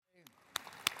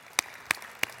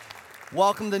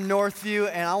Welcome to Northview,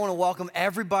 and I want to welcome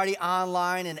everybody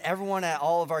online and everyone at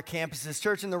all of our campuses.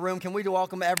 Church in the room, can we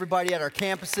welcome everybody at our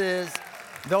campuses,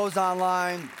 those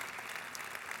online?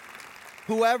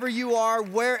 Whoever you are,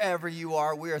 wherever you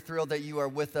are, we are thrilled that you are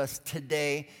with us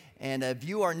today. And if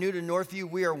you are new to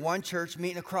Northview, we are one church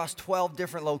meeting across 12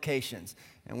 different locations.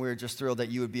 And we're just thrilled that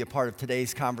you would be a part of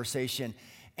today's conversation.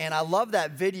 And I love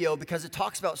that video because it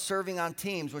talks about serving on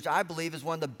teams, which I believe is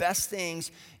one of the best things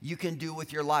you can do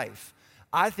with your life.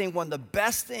 I think one of the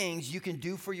best things you can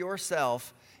do for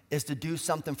yourself is to do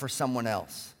something for someone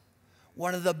else.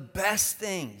 One of the best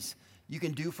things you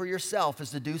can do for yourself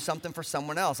is to do something for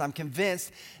someone else. I'm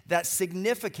convinced that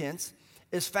significance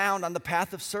is found on the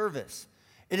path of service.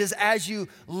 It is as you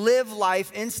live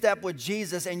life in step with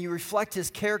Jesus and you reflect his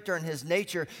character and his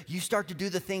nature, you start to do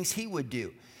the things he would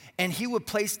do. And he would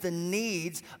place the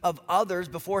needs of others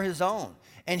before his own.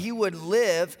 And he would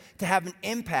live to have an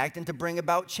impact and to bring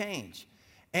about change.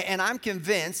 And I'm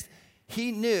convinced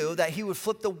he knew that he would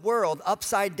flip the world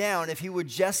upside down if he would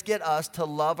just get us to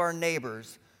love our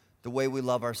neighbors the way we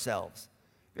love ourselves.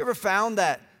 You ever found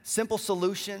that simple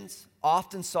solutions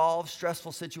often solve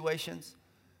stressful situations?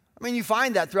 I mean, you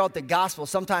find that throughout the gospel.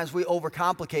 Sometimes we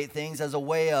overcomplicate things as a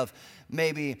way of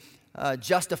maybe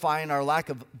justifying our lack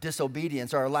of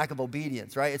disobedience or our lack of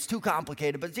obedience, right? It's too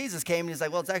complicated, but Jesus came and he's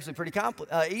like, well, it's actually pretty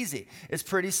easy. It's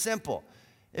pretty simple.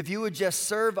 If you would just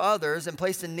serve others and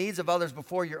place the needs of others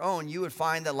before your own, you would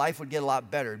find that life would get a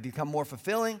lot better, become more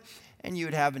fulfilling, and you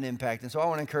would have an impact. And so I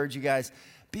want to encourage you guys,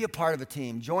 be a part of a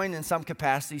team. Join in some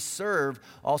capacity. Serve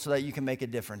also that you can make a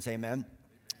difference. Amen.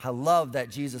 I love that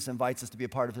Jesus invites us to be a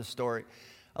part of his story.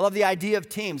 I love the idea of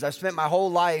teams. I've spent my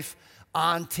whole life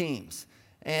on teams.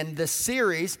 And this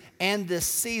series and this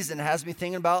season has me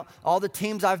thinking about all the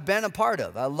teams I've been a part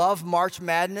of. I love March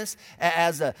Madness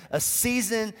as a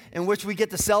season in which we get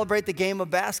to celebrate the game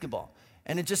of basketball.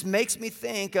 And it just makes me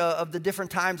think of the different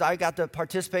times I got to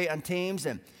participate on teams.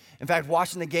 And in fact,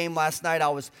 watching the game last night, I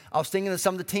was thinking of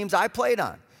some of the teams I played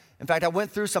on. In fact, I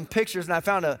went through some pictures and I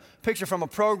found a picture from a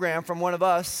program from one of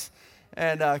us.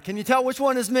 And can you tell which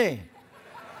one is me?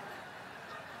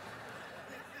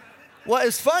 What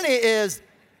is funny is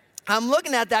I'm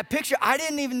looking at that picture. I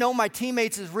didn't even know my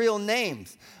teammates' real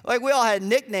names. Like, we all had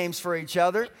nicknames for each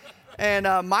other. And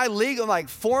my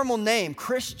formal name,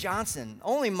 Chris Johnson.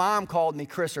 Only mom called me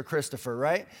Chris or Christopher,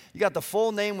 right? You got the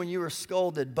full name when you were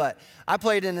scolded. But I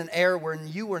played in an era where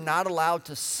you were not allowed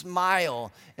to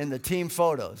smile in the team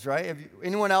photos, right?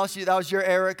 Anyone else, that was your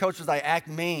era? Coach was like, act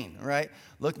mean, right?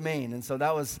 Look mean. And so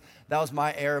that was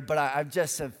my era. But I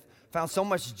just have found so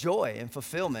much joy and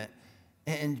fulfillment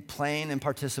in playing and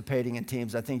participating in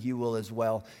teams. I think you will as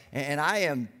well. And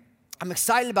I'm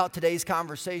excited about today's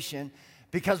conversation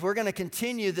because we're going to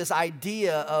continue this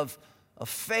idea of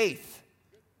faith.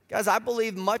 Guys, I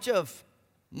believe much of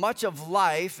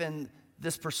life and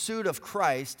this pursuit of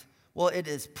Christ, well, it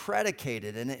is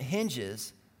predicated and it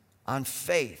hinges on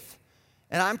faith.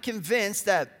 And I'm convinced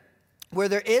that where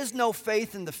there is no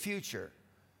faith in the future,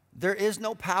 there is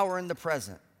no power in the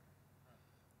present.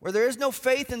 Where there is no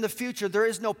faith in the future, there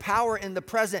is no power in the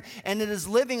present. And it is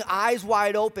living eyes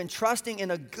wide open, trusting in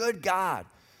a good God.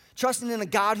 Trusting in a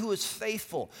God who is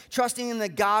faithful. Trusting in a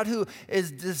God who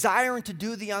is desiring to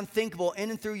do the unthinkable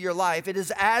in and through your life. It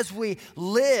is as we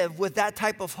live with that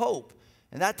type of hope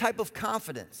and that type of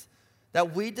confidence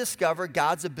that we discover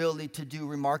God's ability to do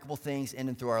remarkable things in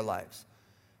and through our lives.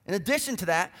 In addition to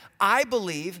that, I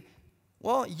believe,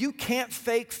 well, you can't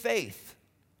fake faith.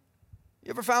 You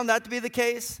ever found that to be the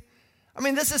case? I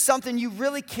mean, this is something you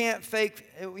really can't fake.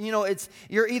 You know,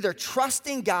 you're either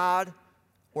trusting God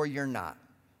or you're not.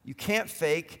 You can't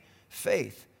fake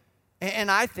faith.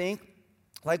 And I think,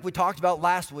 like we talked about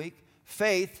last week,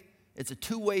 faith, it's a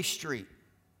two-way street.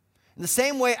 In the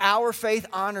same way our faith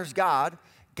honors God,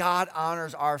 God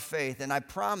honors our faith. And I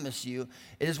promise you,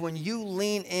 it is when you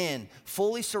lean in,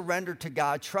 fully surrendered to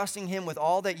God, trusting him with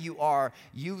all that you are,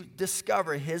 you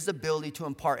discover his ability to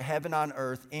impart heaven on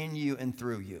earth in you and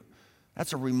through you.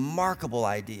 That's a remarkable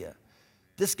idea.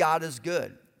 This God is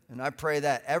good. And I pray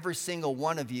that every single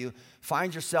one of you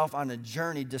finds yourself on a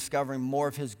journey discovering more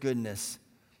of his goodness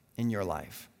in your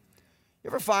life. You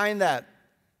ever find that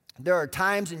there are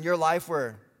times in your life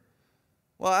where,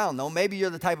 well, I don't know, maybe you're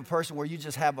the type of person where you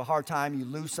just have a hard time, you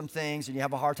lose some things, and you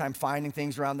have a hard time finding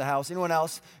things around the house. Anyone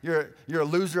else? You're a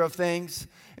loser of things?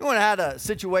 Anyone had a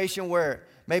situation where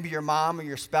maybe your mom or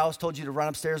your spouse told you to run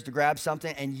upstairs to grab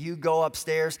something, and you go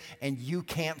upstairs and you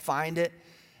can't find it?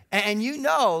 And you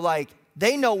know, like,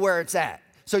 they know where it's at.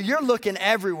 So you're looking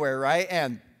everywhere, right?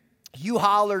 And you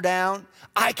holler down,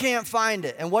 I can't find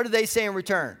it. And what do they say in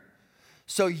return?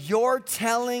 So you're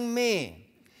telling me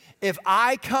if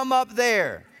I come up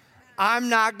there, I'm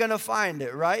not going to find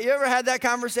it, right? You ever had that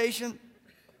conversation?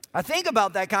 I think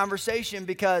about that conversation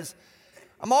because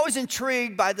I'm always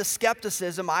intrigued by the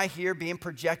skepticism I hear being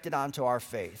projected onto our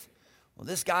faith. Well,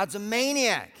 this God's a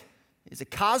maniac. He's a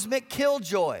cosmic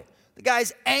killjoy. The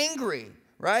guy's angry,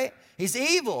 right? He's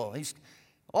evil. He's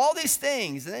all these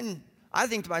things. And then I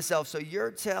think to myself, so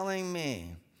you're telling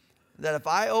me that if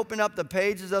I open up the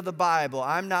pages of the Bible,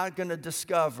 I'm not going to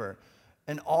discover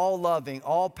an all-loving,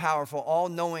 all-powerful,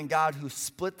 all-knowing God who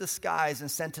split the skies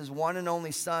and sent his one and only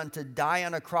Son to die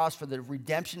on a cross for the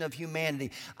redemption of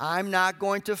humanity. I'm not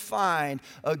going to find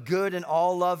a good and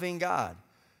all-loving God.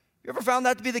 You ever found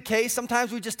that to be the case?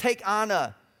 Sometimes we just take on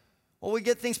we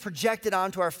get things projected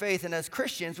onto our faith, and as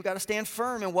Christians, we've got to stand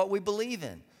firm in what we believe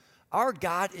in. Our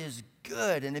God is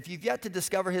good, and if you've yet to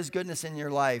discover his goodness in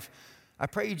your life, I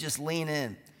pray you just lean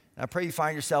in. I pray you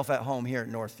find yourself at home here at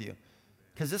Northview,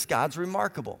 because this God's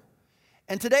remarkable.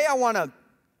 And today I want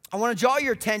to draw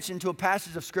your attention to a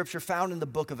passage of Scripture found in the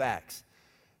book of Acts.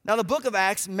 Now, the book of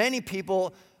Acts, many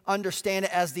people understand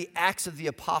it as the Acts of the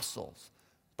Apostles,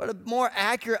 but a more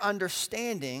accurate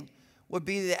understanding would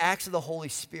be the Acts of the Holy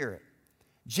Spirit.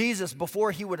 Jesus, before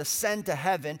he would ascend to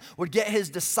heaven, would get his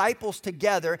disciples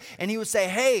together and he would say,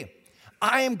 hey,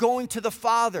 I am going to the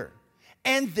Father,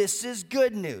 and this is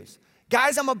good news.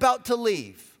 Guys, I'm about to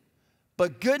leave,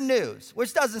 but good news,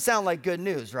 which doesn't sound like good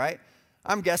news, right?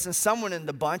 I'm guessing someone in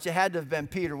the bunch, it had to have been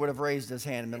Peter, would have raised his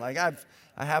hand and been like,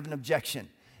 I have an objection.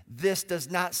 This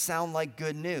does not sound like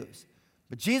good news.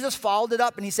 But Jesus followed it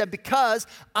up and he said, because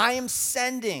I am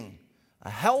sending a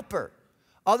helper.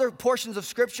 Other portions of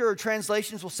Scripture or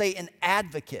translations will say an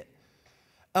advocate.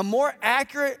 A more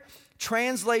accurate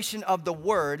translation of the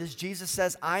word is Jesus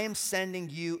says, I am sending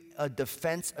you a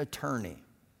defense attorney.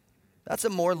 That's a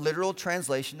more literal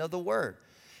translation of the word.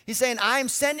 He's saying, I am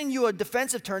sending you a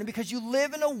defense attorney because you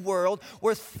live in a world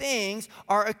where things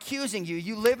are accusing you.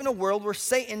 You live in a world where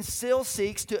Satan still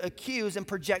seeks to accuse and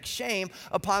project shame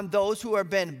upon those who have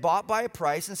been bought by a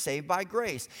price and saved by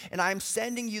grace. And I am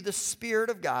sending you the Spirit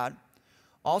of God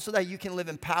also that you can live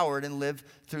empowered and live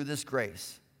through this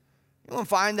grace. You won't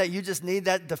find that you just need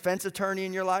that defense attorney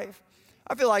in your life?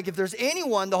 I feel like if there's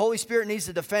anyone the Holy Spirit needs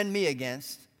to defend me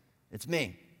against, it's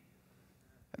me.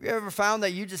 Have you ever found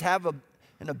that you just have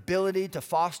an ability to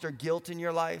foster guilt in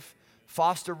your life,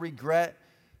 foster regret,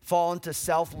 fall into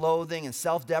self-loathing and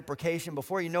self-deprecation?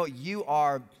 Before you know it, you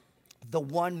are the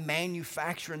one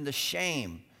manufacturing the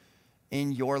shame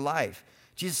in your life.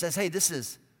 Jesus says, hey, this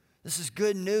is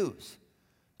good news.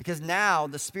 Because now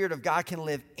the Spirit of God can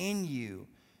live in you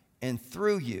and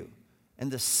through you.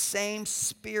 And the same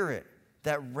Spirit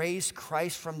that raised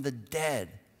Christ from the dead,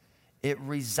 it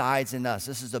resides in us.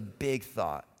 This is a big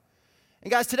thought.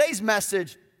 And guys, today's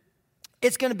message,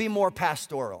 it's going to be more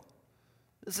pastoral.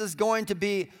 This is going to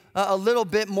be a little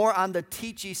bit more on the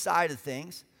teachy side of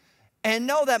things. And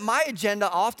know that my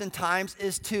agenda oftentimes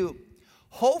is to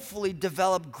hopefully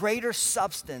develop greater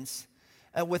substance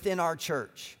within our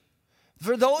church.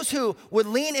 For those who would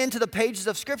lean into the pages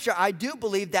of Scripture, I do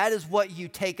believe that is what you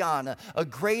take on, a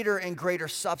greater and greater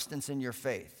substance in your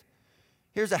faith.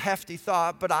 Here's a hefty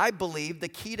thought, but I believe the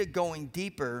key to going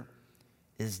deeper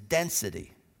is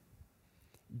density.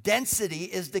 Density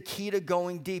is the key to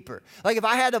going deeper. Like if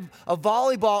I had a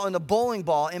volleyball and a bowling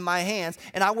ball in my hands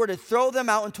and I were to throw them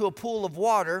out into a pool of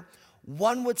water,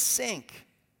 one would sink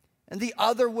and the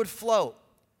other would float.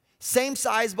 Same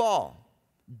size ball,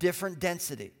 different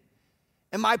density.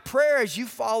 And my prayer as you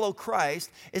follow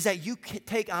Christ is that you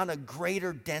take on a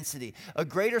greater density, a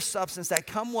greater substance that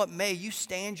come what may, you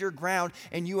stand your ground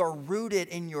and you are rooted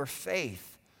in your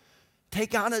faith.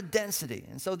 Take on a density.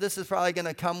 And so this is probably going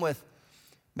to come with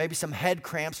maybe some head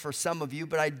cramps for some of you,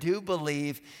 but I do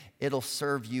believe it'll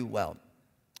serve you well.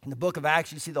 In the book of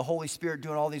Acts, you see the Holy Spirit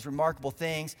doing all these remarkable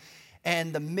things,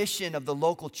 and the mission of the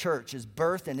local church is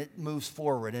birthed and it moves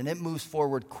forward, and it moves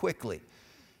forward quickly.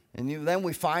 And then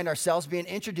we find ourselves being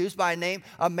introduced by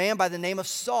a man by the name of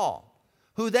Saul,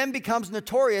 who then becomes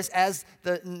notorious as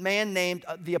the man named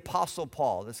the Apostle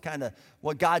Paul. That's kind of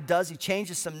what God does. He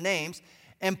changes some names.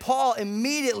 And Paul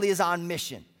immediately is on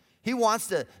mission. He wants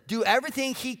to do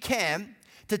everything he can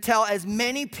to tell as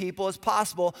many people as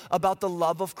possible about the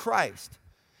love of Christ.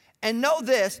 And know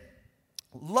this,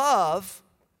 love,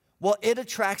 well, it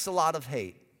attracts a lot of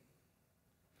hate.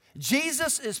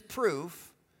 Jesus is proof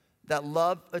that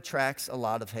love attracts a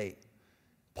lot of hate.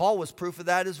 Paul was proof of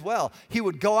that as well. He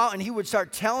would go out and he would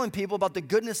start telling people about the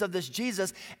goodness of this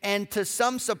Jesus, and to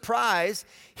some surprise,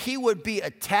 he would be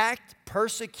attacked,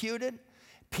 persecuted.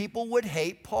 people would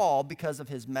hate Paul because of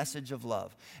his message of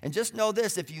love. And just know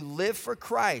this, if you live for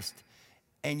Christ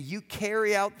and you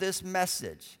carry out this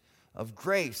message of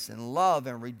grace and love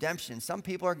and redemption, some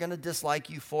people are going to dislike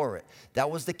you for it.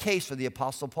 That was the case for the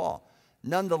Apostle Paul.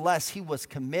 Nonetheless, he was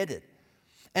committed.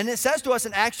 And it says to us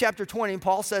in Acts chapter 20, and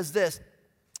Paul says this,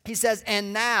 he says,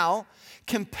 and now,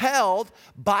 compelled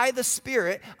by the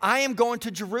Spirit, I am going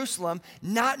to Jerusalem,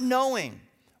 not knowing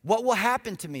what will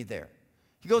happen to me there.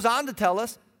 He goes on to tell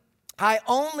us, I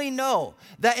only know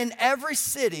that in every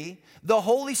city, the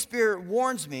Holy Spirit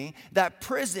warns me that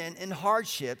prison and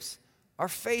hardships are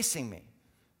facing me.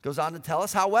 Goes on to tell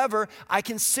us, however, I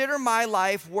consider my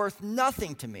life worth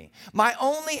nothing to me. My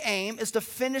only aim is to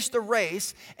finish the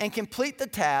race and complete the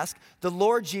task the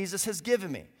Lord Jesus has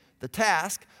given me, the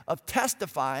task of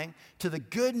testifying to the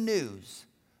good news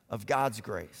of God's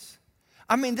grace.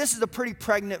 I mean, this is a pretty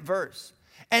pregnant verse.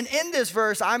 And in this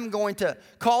verse, I'm going to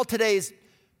call today's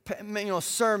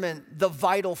sermon the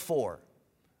Vital Four.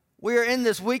 We are in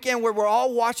this weekend where we're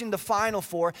all watching the Final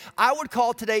Four. I would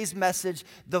call today's message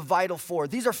the Vital Four.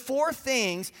 These are 4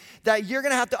 things that you're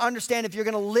going to have to understand. If you're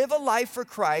going to live a life for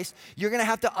Christ, you're going to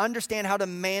have to understand how to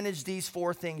manage these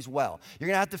 4 things well. You're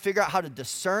going to have to figure out how to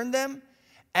discern them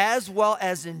as well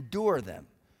as endure them.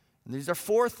 And these are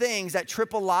 4 things that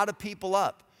trip a lot of people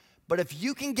up. But if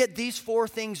you can get these 4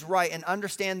 things right and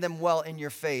understand them well in your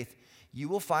faith, you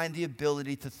will find the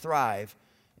ability to thrive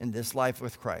in this life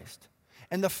with Christ.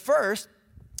 And the first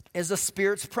is the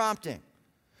Spirit's prompting.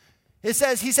 He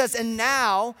says, and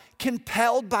now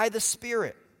compelled by the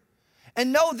Spirit.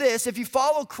 And know this, if you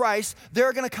follow Christ, there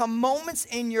are going to come moments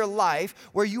in your life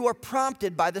where you are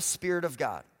prompted by the Spirit of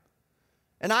God.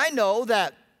 And I know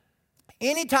that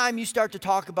anytime you start to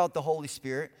talk about the Holy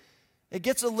Spirit, it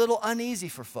gets a little uneasy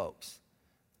for folks.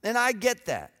 And I get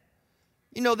that.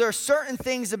 You know, there are certain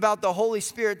things about the Holy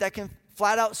Spirit that can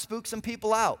flat out spook some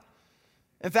people out.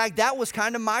 In fact, that was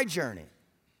kind of my journey.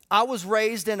 I was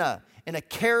raised in a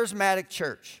charismatic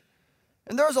church.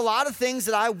 And there was a lot of things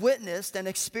that I witnessed and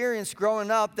experienced growing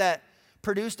up that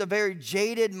produced a very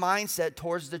jaded mindset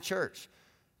towards the church.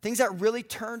 Things that really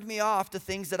turned me off to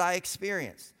things that I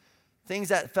experienced. Things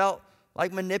that felt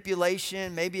like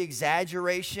manipulation, maybe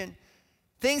exaggeration.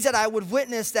 Things that I would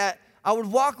witness that I would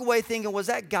walk away thinking, was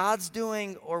that God's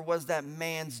doing or was that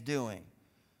man's doing?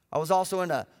 I was also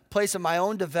in a place of my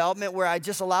own development where I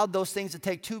just allowed those things to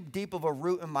take too deep of a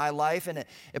root in my life, and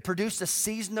it produced a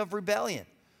season of rebellion.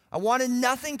 I wanted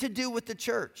nothing to do with the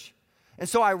church. And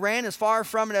so I ran as far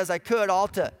from it as I could, all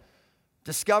to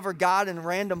discover God in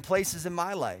random places in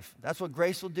my life. That's what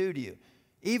grace will do to you.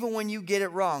 Even when you get it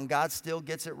wrong, God still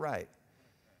gets it right.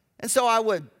 And so I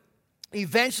would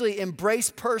eventually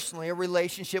embrace personally a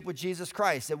relationship with Jesus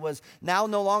Christ. It was now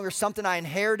no longer something I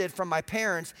inherited from my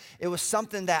parents. It was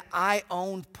something that I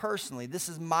owned personally. This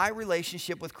is my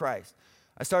relationship with Christ.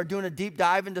 I started doing a deep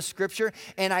dive into Scripture,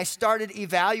 and I started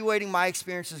evaluating my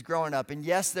experiences growing up. And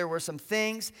yes, there were some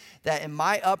things that in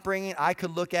my upbringing I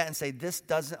could look at and say, this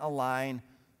doesn't align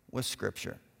with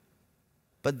Scripture.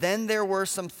 But then there were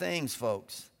some things,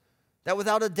 folks, that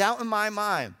without a doubt in my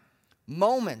mind,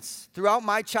 moments throughout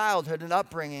my childhood and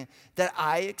upbringing that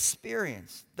I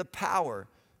experienced the power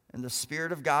and the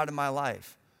Spirit of God in my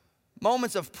life.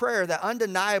 Moments of prayer that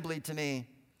undeniably to me,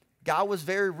 God was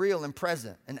very real and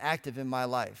present and active in my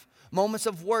life. Moments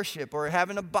of worship or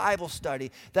having a Bible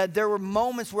study, that there were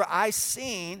moments where I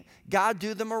seen God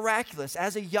do the miraculous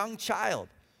as a young child.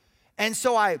 And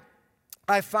so I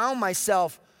found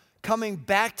myself coming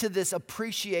back to this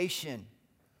appreciation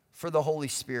for the Holy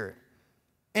Spirit.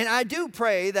 And I do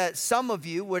pray that some of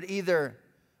you would either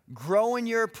grow in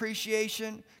your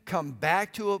appreciation, come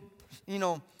back to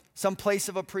some place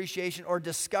of appreciation, or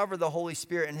discover the Holy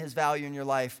Spirit and His value in your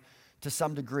life to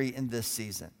some degree in this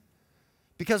season.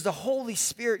 Because the Holy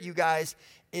Spirit, you guys,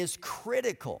 is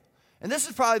critical. And this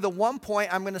is probably the one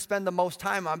point I'm going to spend the most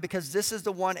time on, because this is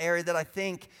the one area that I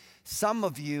think some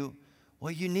of you,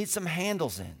 you need some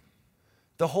handles in.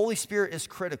 The Holy Spirit is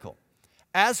critical.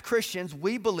 As Christians,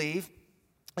 we believe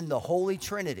in the Holy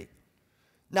Trinity.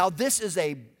 Now, this is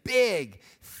a big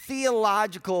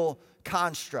theological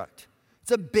construct.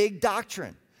 It's a big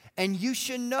doctrine. And you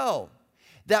should know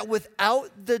that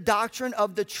without the doctrine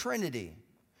of the Trinity,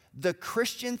 the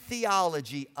Christian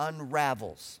theology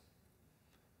unravels.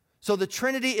 So the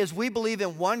Trinity is, we believe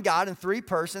in one God in 3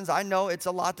 persons. I know it's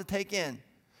a lot to take in.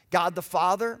 God the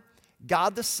Father,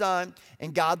 God the Son,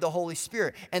 and God the Holy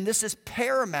Spirit. And this is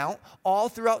paramount all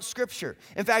throughout Scripture.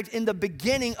 In fact, in the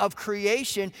beginning of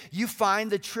creation, you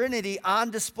find the Trinity on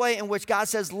display, in which God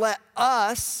says, let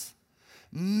us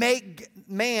make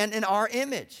man in our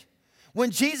image. When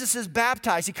Jesus is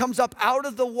baptized, he comes up out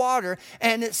of the water,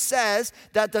 and it says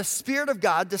that the Spirit of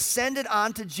God descended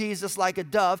onto Jesus like a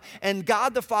dove, and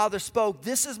God the Father spoke,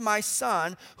 "This is my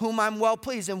Son, whom I'm well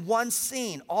pleased." In one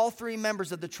scene, all three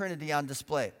members of the Trinity on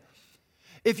display.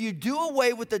 If you do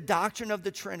away with the doctrine of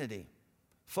the Trinity,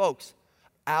 folks,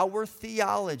 our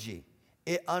theology,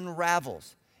 it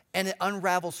unravels, and it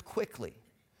unravels quickly.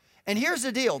 And here's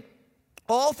the deal.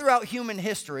 All throughout human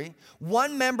history,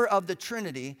 one member of the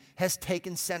Trinity has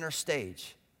taken center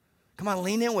stage. Come on,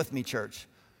 lean in with me, church.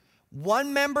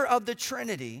 One member of the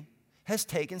Trinity has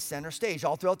taken center stage.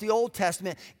 All throughout the Old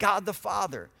Testament, God the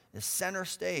Father is center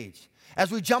stage.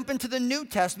 As we jump into the New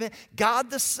Testament, God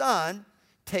the Son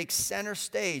takes center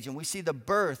stage, and we see the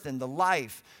birth and the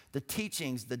life, the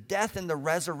teachings, the death and the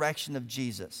resurrection of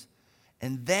Jesus.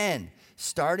 And then,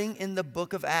 starting in the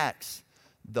book of Acts,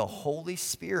 the Holy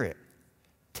Spirit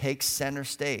takes center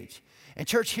stage. And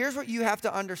church, here's what you have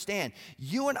to understand.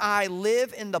 You and I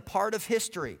live in the part of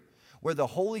history where the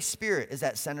Holy Spirit is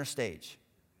at center stage.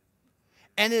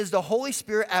 And it is the Holy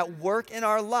Spirit at work in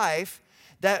our life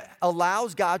that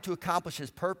allows God to accomplish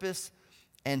his purpose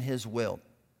and his will.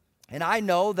 And I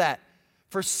know that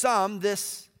for some,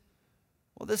 this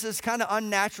is kind of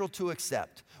unnatural to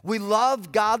accept. We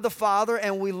love God the Father,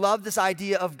 and we love this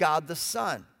idea of God the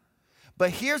Son.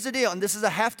 But here's the deal, and this is a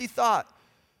hefty thought.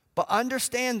 But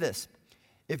understand this.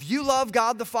 If you love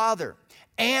God the Father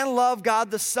and love God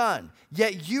the Son,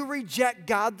 yet you reject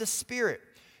God the Spirit,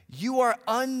 you are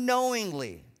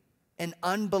unknowingly an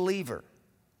unbeliever.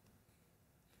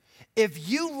 If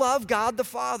you love God the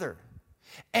Father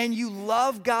and you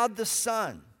love God the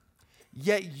Son,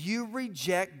 yet you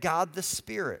reject God the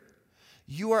Spirit,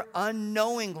 you are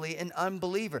unknowingly an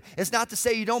unbeliever. It's not to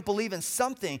say you don't believe in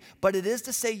something, but it is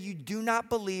to say you do not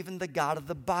believe in the God of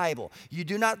the Bible. You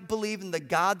do not believe in the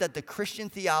God that the Christian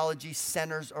theology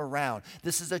centers around.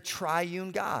 This is a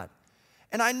triune God.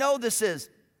 And I know this is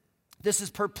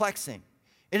perplexing.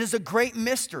 It is a great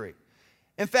mystery.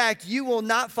 In fact, you will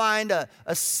not find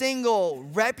a single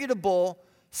reputable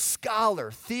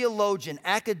scholar, theologian,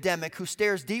 academic who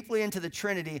stares deeply into the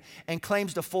Trinity and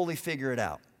claims to fully figure it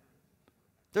out.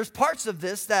 There's parts of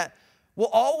this that will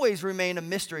always remain a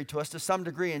mystery to us to some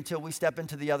degree until we step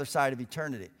into the other side of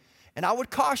eternity. And I would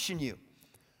caution you,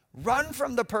 run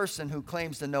from the person who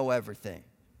claims to know everything.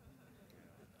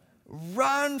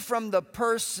 Run from the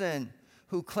person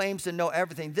who claims to know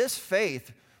everything. This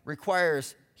faith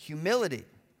requires humility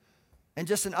and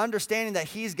just an understanding that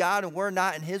he's God and we're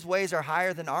not, and his ways are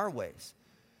higher than our ways.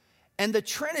 And the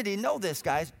Trinity, know this,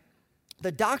 guys,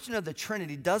 the doctrine of the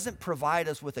Trinity doesn't provide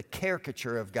us with a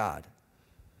caricature of God.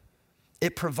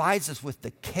 It provides us with the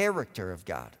character of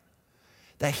God,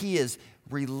 that he is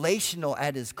relational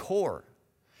at his core.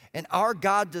 And our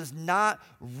God does not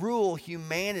rule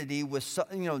humanity with,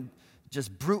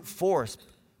 just brute force,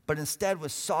 but instead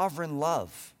with sovereign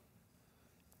love.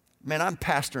 Man, I'm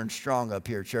pastoring strong up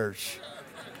here, church.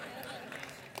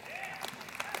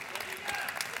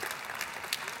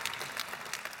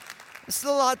 It's a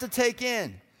lot to take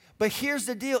in. But here's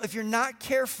the deal. If you're not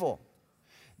careful,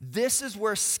 this is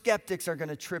where skeptics are going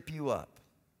to trip you up.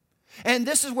 And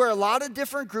this is where a lot of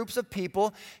different groups of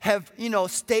people have,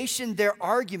 stationed their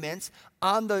arguments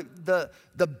on the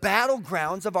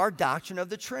battlegrounds of our doctrine of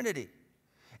the Trinity.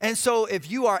 And so if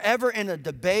you are ever in a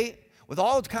debate with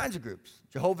all kinds of groups,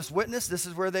 Jehovah's Witness, this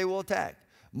is where they will attack.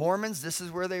 Mormons, this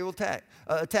is where they will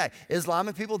attack.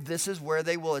 Islamic people, this is where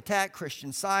they will attack.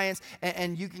 Christian Science,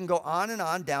 and you can go on and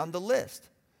on down the list.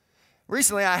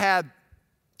 Recently, I had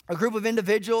a group of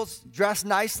individuals dressed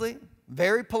nicely,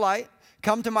 very polite,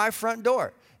 come to my front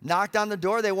door. Knocked on the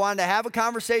door. They wanted to have a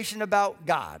conversation about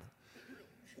God,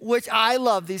 which I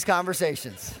love these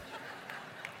conversations.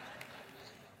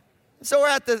 So we're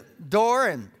at the door,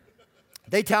 and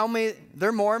they tell me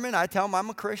they're Mormon. I tell them I'm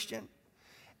a Christian.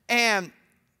 And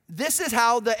this is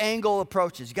how the angle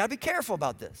approaches. You got to be careful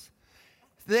about this.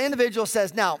 The individual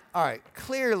says, now, all right,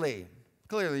 clearly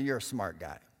you're a smart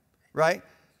guy, right?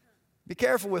 Be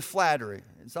careful with flattery.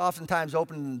 It's oftentimes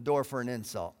opening the door for an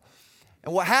insult.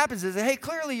 And what happens is, hey,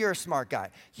 clearly you're a smart guy.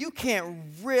 You can't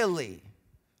really,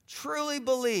 truly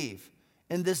believe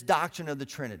in this doctrine of the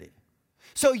Trinity.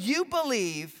 So you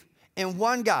believe in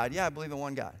one God. Yeah, I believe in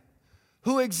one God.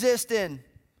 Who exists in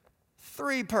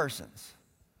three persons.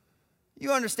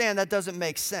 You understand that doesn't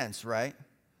make sense, right?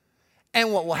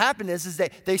 And what will happen is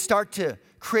they start to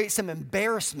create some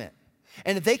embarrassment.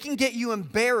 And if they can get you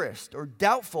embarrassed or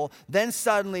doubtful, then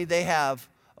suddenly they have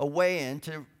a way in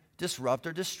to disrupt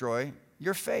or destroy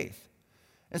your faith.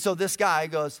 And so this guy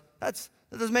goes, that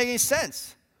doesn't make any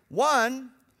sense.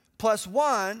 1 +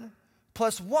 1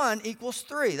 plus 1 equals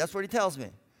 3. That's what he tells me.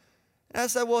 And I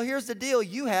said, well, here's the deal.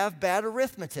 You have bad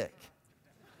arithmetic.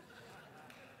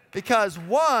 Because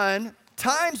 1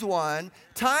 times 1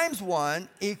 times 1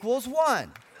 equals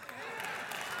 1.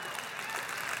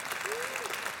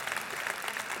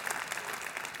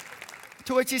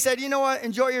 To which he said, you know what?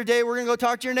 Enjoy your day. We're going to go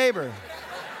talk to your neighbor.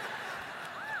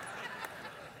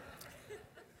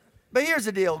 But here's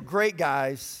the deal. Great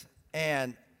guys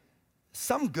and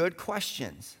some good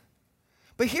questions.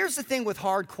 But here's the thing with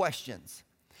hard questions.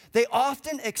 They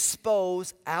often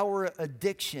expose our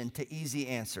addiction to easy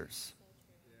answers.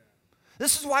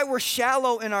 This is why we're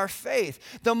shallow in our faith.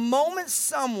 The moment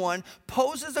someone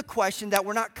poses a question that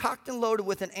we're not cocked and loaded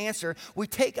with an answer, we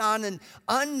take on an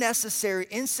unnecessary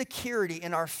insecurity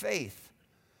in our faith.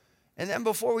 And then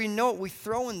before we know it, we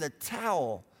throw in the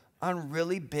towel on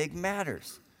really big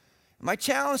matters. My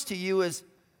challenge to you is,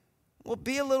 well,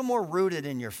 be a little more rooted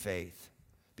in your faith.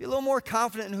 Be a little more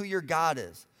confident in who your God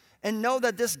is. And know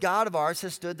that this God of ours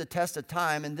has stood the test of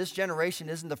time, and this generation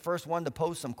isn't the first one to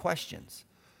pose some questions.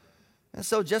 And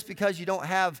so just because you don't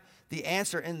have the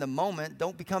answer in the moment,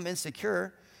 don't become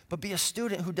insecure, but be a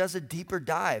student who does a deeper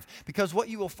dive. Because what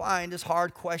you will find is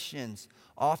hard questions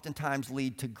oftentimes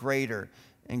lead to greater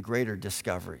and greater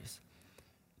discoveries.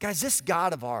 Guys, this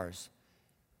God of ours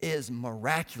is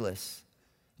miraculous.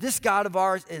 This God of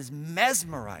ours is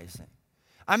mesmerizing.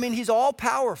 I mean, he's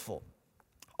all-powerful,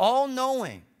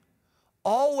 all-knowing,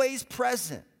 always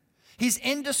present. He's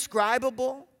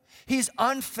indescribable. He's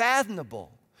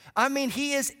unfathomable. I mean,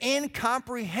 he is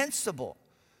incomprehensible.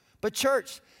 But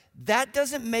church, that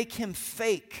doesn't make him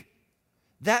fake.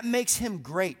 That makes him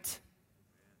great.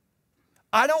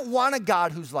 I don't want a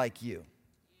God who's like you.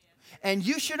 And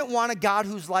you shouldn't want a God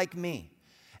who's like me.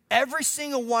 Every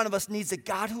single one of us needs a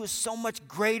God who is so much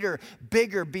greater,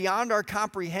 bigger, beyond our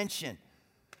comprehension.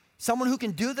 Someone who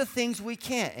can do the things we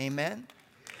can't, amen?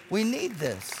 We need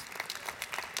this.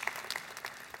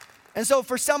 And so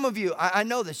for some of you, I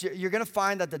know this, you're going to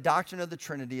find that the doctrine of the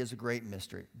Trinity is a great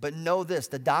mystery. But know this,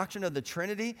 the doctrine of the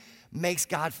Trinity makes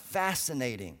God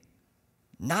fascinating,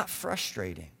 not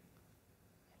frustrating.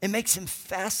 It makes him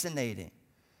fascinating,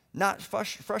 not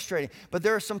frustrating. But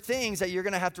there are some things that you're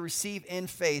going to have to receive in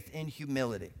faith, in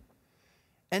humility.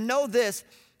 And know this,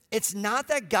 it's not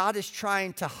that God is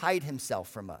trying to hide himself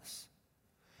from us.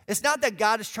 It's not that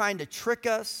God is trying to trick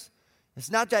us. It's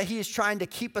not that he is trying to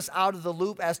keep us out of the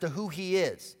loop as to who he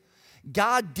is.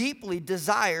 God deeply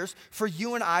desires for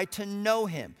you and I to know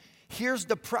him. Here's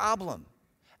the problem.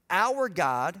 Our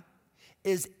God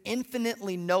is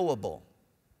infinitely knowable.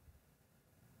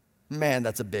 Man,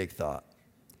 that's a big thought.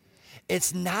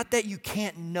 It's not that you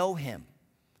can't know him.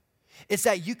 It's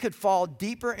that you could fall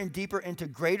deeper and deeper into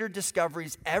greater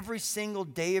discoveries every single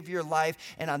day of your life,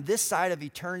 and on this side of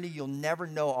eternity, you'll never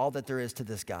know all that there is to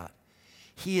this God.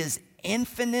 He is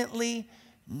infinitely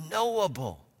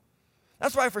knowable.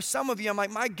 That's why for some of you, I'm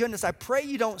like, my goodness, I pray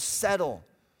you don't settle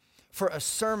for a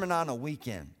sermon on a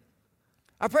weekend.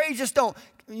 I pray you just don't,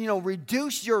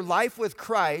 reduce your life with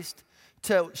Christ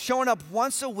to showing up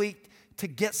once a week to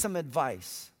get some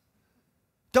advice.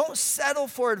 Don't settle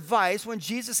for advice when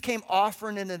Jesus came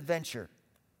offering an adventure.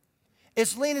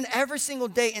 It's leaning every single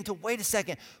day into, wait a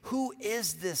second, who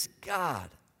is this God?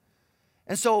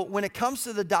 And so when it comes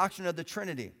to the doctrine of the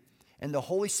Trinity and the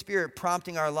Holy Spirit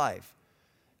prompting our life,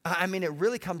 I mean, it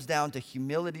really comes down to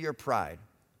humility or pride.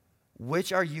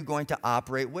 Which are you going to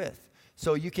operate with?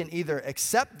 So you can either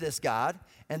accept this God,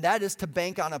 and that is to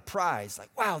bank on a prize. Like,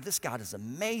 wow, this God is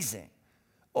amazing.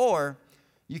 Or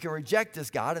you can reject this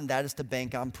God, and that is to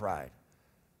bank on pride.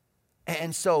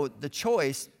 And so the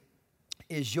choice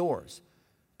is yours.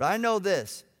 But I know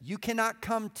this, you cannot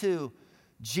come to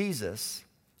Jesus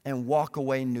and walk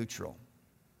away neutral.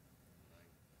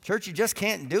 Church, you just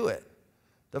can't do it.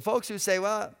 The folks who say,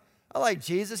 well, I like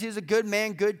Jesus, he was a good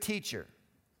man, good teacher.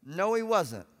 No, he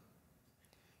wasn't.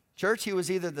 Church, he was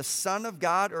either the Son of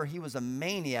God or he was a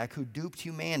maniac who duped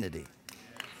humanity.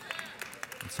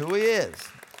 That's who he is.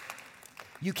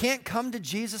 You can't come to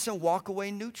Jesus and walk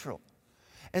away neutral.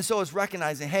 And so it's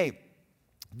recognizing, hey,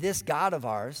 this God of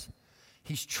ours,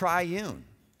 he's triune.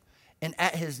 And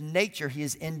at his nature, he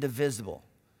is indivisible.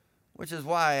 Which is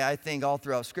why I think all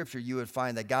throughout Scripture you would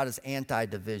find that God is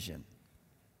anti-division.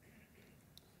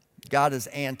 God is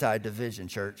anti-division,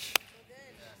 church.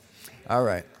 All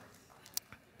right.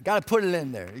 Got to put it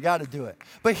in there. You got to do it.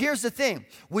 But here's the thing.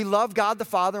 We love God the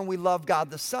Father and we love God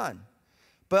the Son.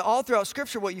 But all throughout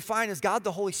Scripture, what you find is God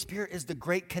the Holy Spirit is the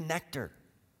great connector.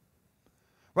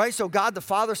 Right? So God the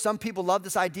Father, some people love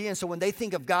this idea. And so when they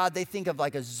think of God, they think of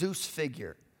like a Zeus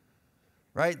figure.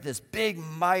 Right? This big,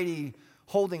 mighty,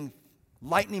 holding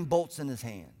lightning bolts in his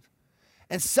hand.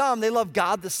 And some, they love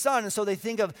God the Son, and so they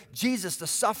think of Jesus, the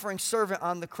suffering servant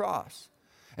on the cross.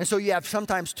 And so you have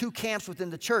sometimes two camps within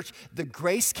the church, the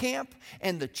grace camp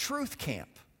and the truth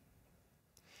camp.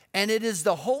 And it is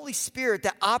the Holy Spirit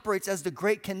that operates as the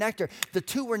great connector. The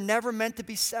two were never meant to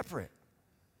be separate.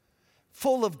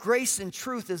 Full of grace and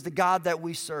truth is the God that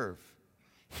we serve.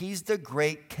 He's the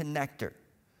great connector.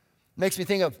 Makes me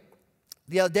think of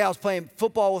the other day I was playing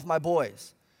football with my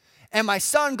boys. And my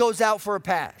son goes out for a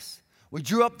pass. We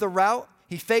drew up the route.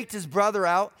 He faked his brother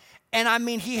out. And I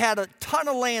mean, he had a ton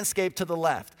of landscape to the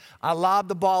left. I lobbed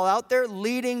the ball out there,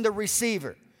 leading the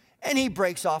receiver. And he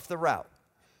breaks off the route.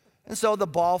 And so the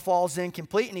ball falls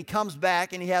incomplete, and he comes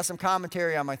back, and he has some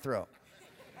commentary on my throw.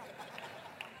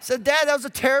 I said, Dad, that was a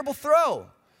terrible throw.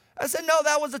 I said, no,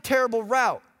 that was a terrible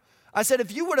route. I said,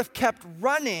 if you would have kept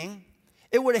running,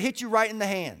 it would have hit you right in the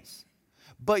hands.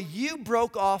 But you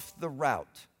broke off the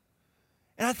route.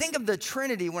 And I think of the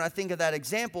Trinity when I think of that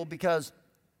example because,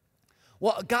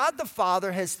 well, God the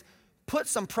Father has put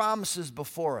some promises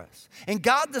before us. And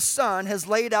God the Son has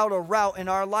laid out a route in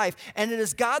our life. And it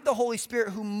is God the Holy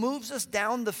Spirit who moves us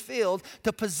down the field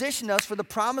to position us for the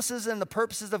promises and the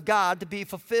purposes of God to be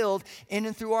fulfilled in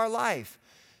and through our life.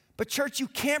 But church, you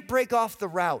can't break off the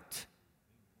route.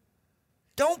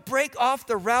 Don't break off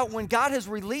the route when God has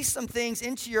released some things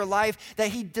into your life that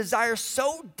He desires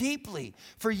so deeply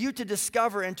for you to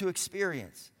discover and to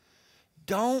experience.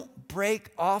 Don't break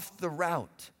off the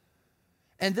route.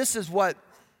 And this is what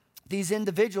these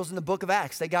individuals in the book of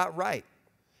Acts, they got right.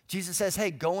 Jesus says, hey,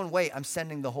 go and wait. I'm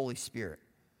sending the Holy Spirit.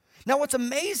 Now, what's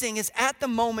amazing is at the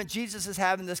moment Jesus is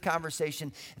having this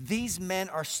conversation, these men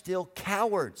are still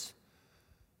cowards.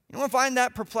 You don't find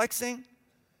that perplexing?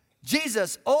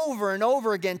 Jesus, over and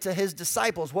over again to his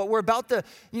disciples, what we're about to,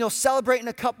 celebrate in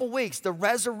a couple weeks, the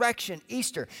resurrection,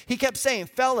 Easter. He kept saying,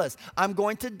 fellas, I'm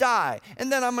going to die,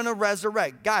 and then I'm going to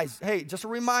resurrect. Guys, hey, just a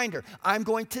reminder, I'm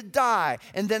going to die,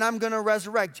 and then I'm going to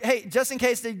resurrect. Hey, just in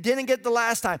case they didn't get the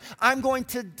last time, I'm going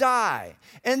to die,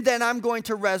 and then I'm going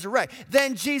to resurrect.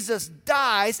 Then Jesus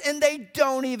dies, and they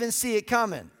don't even see it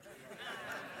coming.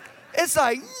 It's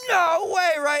like, no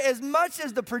way, right? As much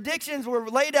as the predictions were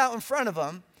laid out in front of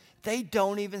them, they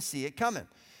don't even see it coming.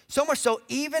 So much so,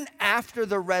 even after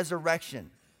the resurrection,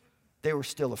 they were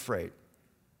still afraid.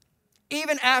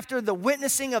 Even after the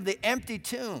witnessing of the empty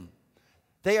tomb,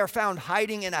 they are found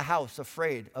hiding in a house,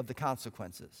 afraid of the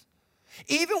consequences.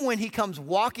 Even when he comes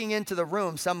walking into the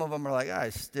room, some of them are like,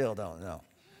 I still don't know.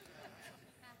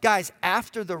 Guys,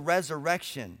 after the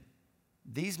resurrection,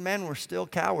 these men were still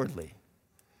cowardly.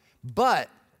 But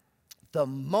the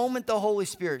moment the Holy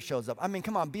Spirit shows up, I mean,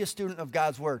 come on, be a student of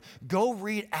God's Word. Go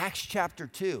read Acts chapter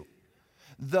 2.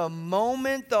 The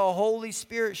moment the Holy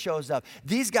Spirit shows up,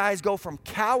 these guys go from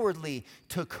cowardly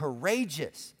to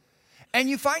courageous. And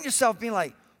you find yourself being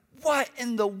like, what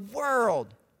in the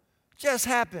world just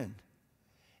happened?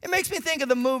 It makes me think of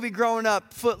the movie growing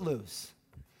up, Footloose.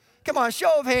 Come on,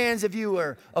 show of hands if you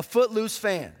were a Footloose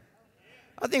fan.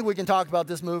 I think we can talk about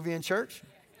this movie in church.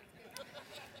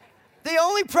 The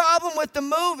only problem with the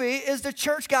movie is the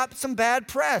church got some bad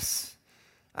press.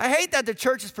 I hate that the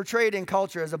church is portrayed in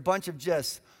culture as a bunch of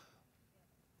just,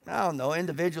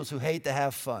 individuals who hate to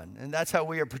have fun. And that's how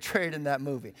we are portrayed in that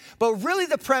movie. But really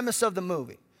the premise of the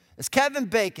movie is Kevin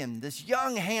Bacon, this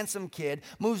young, handsome kid,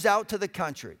 moves out to the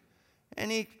country. And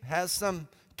he has some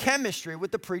chemistry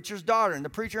with the preacher's daughter. And the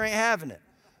preacher ain't having it,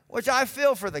 which I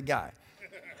feel for the guy.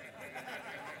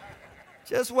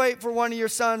 Just wait for one of your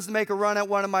sons to make a run at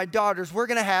one of my daughters. We're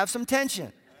going to have some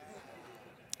tension.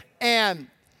 And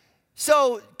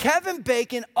so Kevin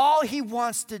Bacon, all he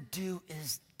wants to do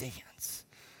is dance.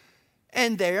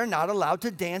 And they are not allowed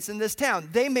to dance in this town.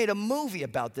 They made a movie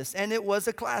about this, and it was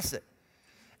a classic.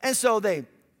 And so they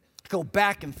go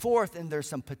back and forth, and there's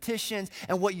some petitions.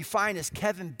 And what you find is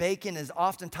Kevin Bacon is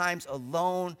oftentimes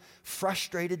alone,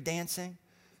 frustrated dancing.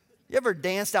 You ever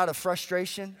danced out of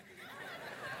frustration?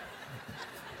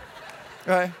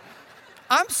 Right?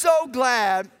 I'm so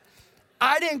glad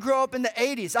I didn't grow up in the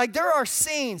 80s. Like, there are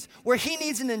scenes where he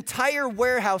needs an entire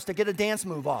warehouse to get a dance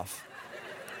move off.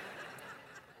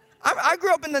 I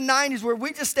grew up in the 90s where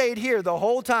we just stayed here the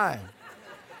whole time.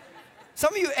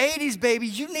 Some of you 80s baby,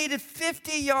 you needed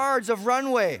 50 yards of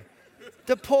runway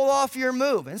to pull off your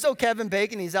move. And so Kevin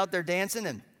Bacon, he's out there dancing,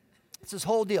 and it's this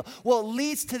whole deal. Well, it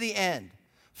leads to the end.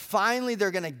 Finally,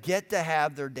 they're going to get to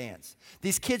have their dance.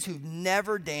 These kids who've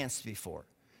never danced before,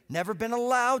 never been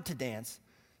allowed to dance,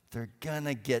 they're going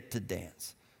to get to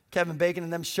dance. Kevin Bacon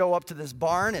and them show up to this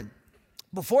barn, and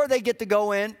before they get to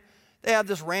go in, they have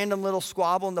this random little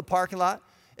squabble in the parking lot.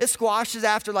 It squashes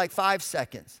after like 5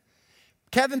 seconds.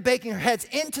 Kevin Bacon heads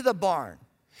into the barn,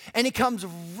 and he comes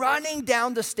running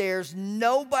down the stairs.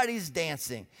 Nobody's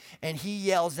dancing, and he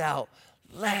yells out,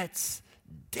 "Let's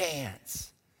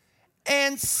dance."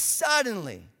 And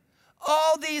suddenly,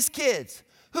 all these kids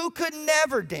who could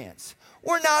never dance,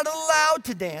 were not allowed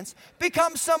to dance,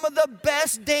 become some of the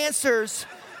best dancers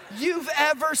you've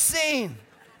ever seen.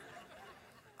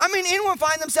 I mean, anyone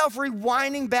find themselves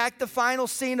rewinding back the final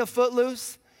scene of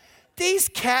Footloose? These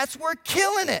cats were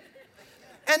killing it,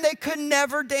 and they could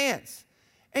never dance.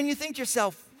 And you think to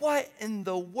yourself, what in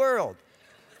the world?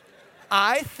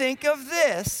 I think of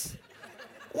this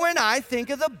when I think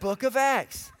of the book of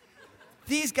Acts.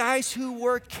 These guys who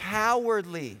were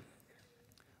cowardly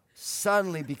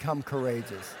suddenly become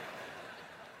courageous.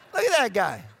 Look at that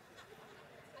guy.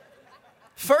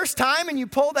 First time and you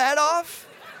pull that off?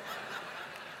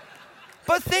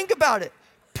 But think about it.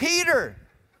 Peter,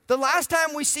 the last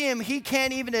time we see him, he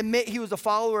can't even admit he was a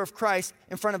follower of Christ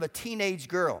in front of a teenage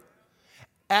girl.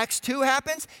 Acts 2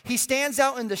 happens. He stands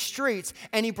out in the streets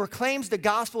and he proclaims the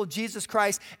gospel of Jesus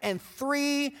Christ, and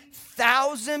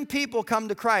 3,000 people come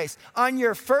to Christ. On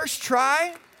your first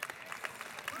try?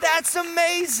 That's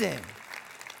amazing.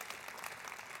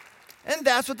 And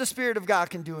that's what the Spirit of God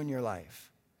can do in your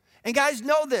life. And guys,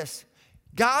 know this.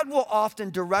 God will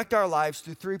often direct our lives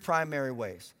through three primary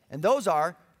ways. And those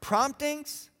are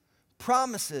promptings,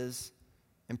 promises,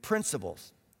 and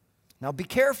principles. Now be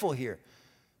careful here,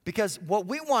 because what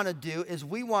we want to do is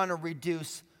we want to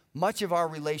reduce much of our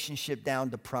relationship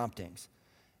down to promptings.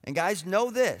 And guys,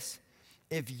 know this.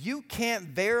 If you can't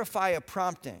verify a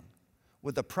prompting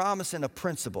with a promise and a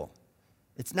principle,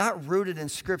 it's not rooted in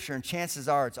Scripture, and chances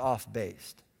are it's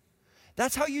off-based.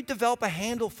 That's how you develop a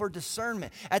handle for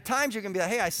discernment. At times you're going to be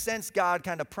like, hey, I sense God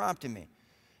kind of prompting me.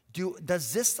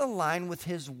 Does this align with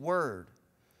His Word?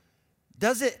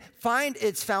 Does it find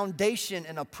its foundation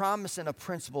in a promise and a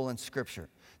principle in Scripture?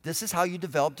 This is how you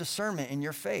develop discernment in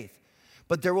your faith.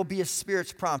 But there will be a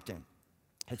Spirit's prompting.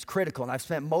 It's critical, and I've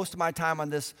spent most of my time on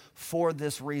this for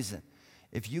this reason.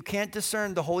 If you can't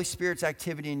discern the Holy Spirit's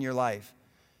activity in your life,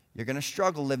 you're going to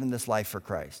struggle living this life for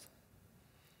Christ.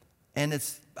 And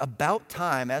it's about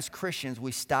time, as Christians,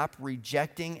 we stop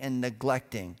rejecting and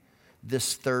neglecting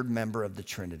this third member of the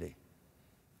Trinity.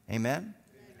 Amen?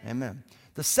 Amen.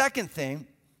 The second thing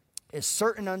is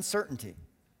certain uncertainty.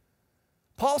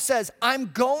 Paul says, I'm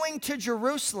going to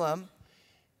Jerusalem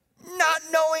not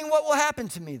knowing what will happen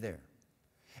to me there.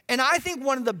 And I think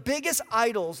one of the biggest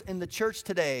idols in the church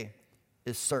today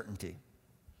is certainty.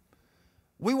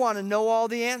 We want to know all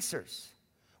the answers.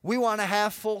 We want to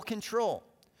have full control.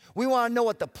 We want to know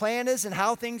what the plan is and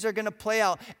how things are going to play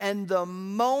out. And the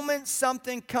moment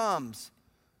something comes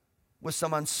with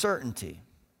some uncertainty,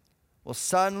 well,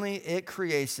 suddenly it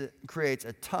creates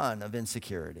a ton of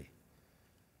insecurity.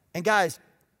 And guys,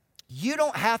 you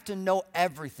don't have to know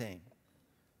everything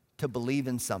to believe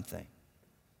in something.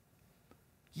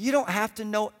 You don't have to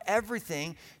know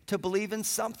everything to believe in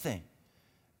something.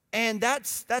 And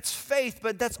that's faith,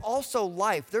 but that's also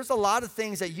life. There's a lot of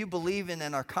things that you believe in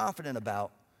and are confident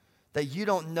about that you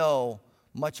don't know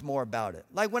much more about it.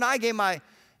 Like when I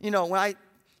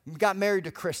got married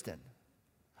to Kristen,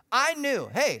 I knew,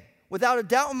 hey, without a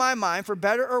doubt in my mind, for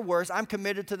better or worse, I'm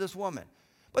committed to this woman.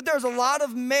 But there's a lot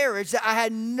of marriage that I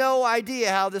had no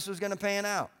idea how this was going to pan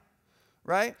out,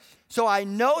 right? So I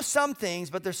know some things,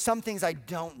 but there's some things I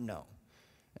don't know.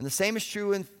 And the same is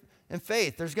true in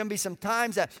faith. There's going to be some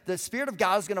times that the Spirit of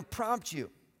God is going to prompt you.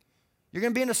 You're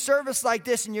going to be in a service like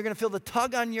this, and you're going to feel the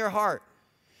tug on your heart.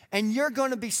 And you're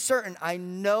going to be certain, I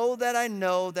know that I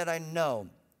know that I know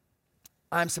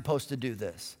I'm supposed to do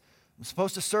this. I'm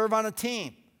supposed to serve on a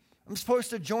team. I'm supposed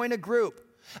to join a group.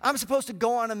 I'm supposed to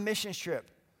go on a mission trip.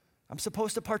 I'm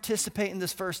supposed to participate in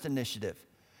this first initiative.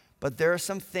 But there are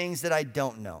some things that I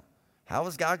don't know. How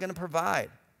is God going to provide?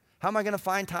 How am I going to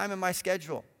find time in my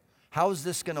schedule? How is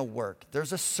this going to work?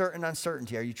 There's a certain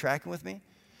uncertainty. Are you tracking with me?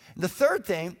 The third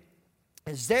thing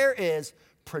is there is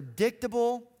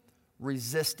predictable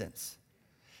resistance.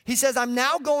 He says, I'm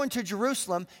now going to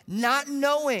Jerusalem not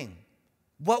knowing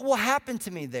what will happen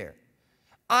to me there.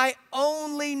 I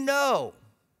only know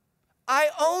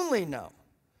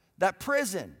that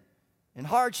prison and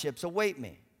hardships await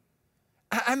me.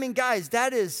 I mean, guys,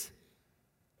 that's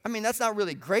not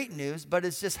really great news, but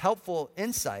it's just helpful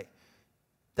insight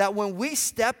that when we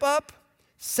step up,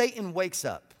 Satan wakes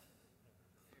up.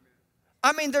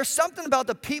 I mean, there's something about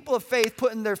the people of faith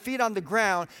putting their feet on the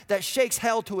ground that shakes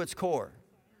hell to its core.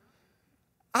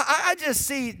 I just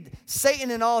see Satan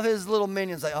and all his little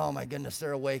minions like, oh my goodness,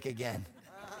 they're awake again.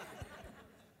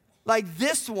 Like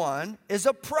this one is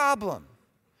a problem.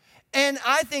 And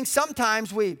I think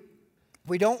sometimes we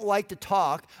We don't like to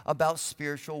talk about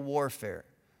spiritual warfare.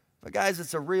 But guys,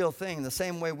 it's a real thing. The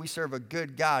same way we serve a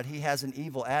good God, he has an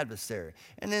evil adversary.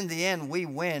 And in the end, we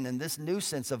win, and this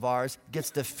nuisance of ours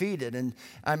gets defeated. And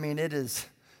I mean, it is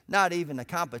not even a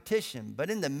competition.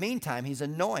 But in the meantime, he's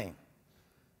annoying.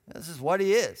 This is what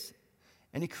he is.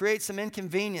 And he creates some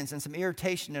inconvenience and some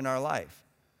irritation in our life.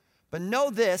 But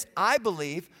know this, I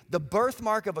believe the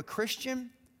birthmark of a Christian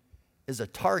is a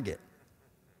target.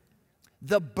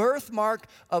 The birthmark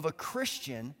of a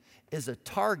Christian is a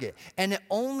target, and it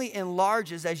only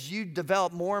enlarges as you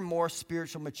develop more and more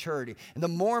spiritual maturity, and the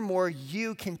more and more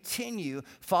you continue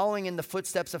following in the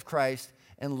footsteps of Christ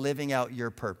and living out your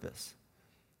purpose.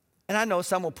 And I know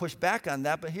some will push back on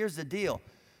that, but here's the deal.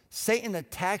 Satan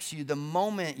attacks you the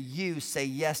moment you say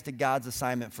yes to God's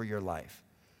assignment for your life.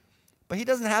 But he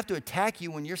doesn't have to attack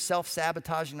you when you're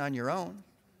self-sabotaging on your own.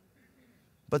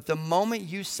 But the moment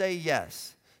you say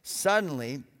yes,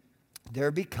 suddenly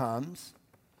there becomes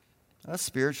a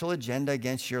spiritual agenda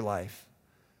against your life.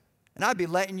 And I'd be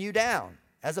letting you down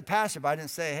as a pastor if I didn't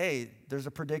say, hey, there's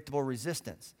a predictable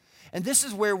resistance. And this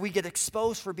is where we get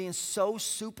exposed for being so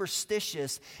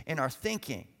superstitious in our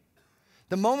thinking.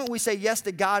 The moment we say yes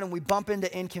to God and we bump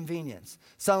into inconvenience,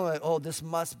 suddenly, oh, this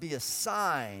must be a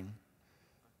sign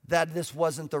that this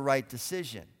wasn't the right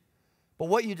decision. But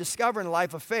what you discover in a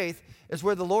life of faith is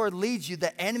where the Lord leads you,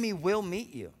 the enemy will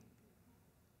meet you.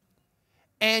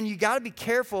 And you got to be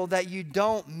careful that you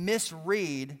don't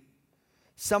misread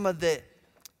some of the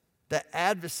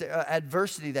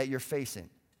adversity that you're facing.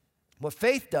 What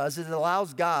faith does is it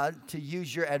allows God to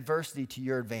use your adversity to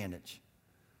your advantage.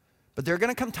 But there are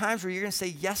going to come times where you're going to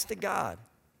say yes to God,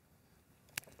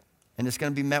 and it's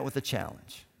going to be met with a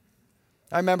challenge.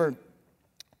 I remember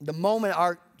the moment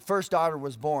our first daughter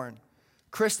was born,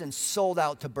 Kristen sold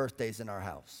out to birthdays in our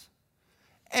house.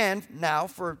 And now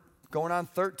for going on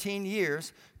 13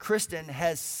 years, Kristen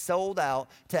has sold out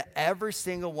to every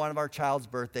single one of our child's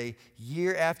birthday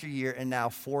year after year, and now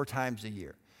 4 times a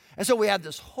year. And so we have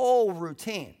this whole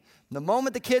routine. The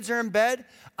moment the kids are in bed,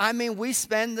 I mean, we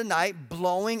spend the night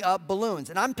blowing up balloons.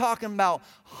 And I'm talking about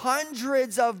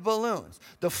hundreds of balloons.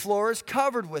 The floor is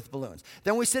covered with balloons.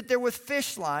 Then we sit there with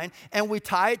fish line, and we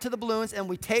tie it to the balloons, and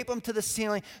we tape them to the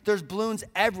ceiling. There's balloons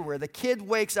everywhere. The kid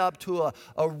wakes up to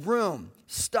a room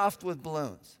stuffed with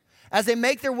balloons. As they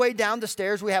make their way down the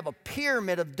stairs, we have a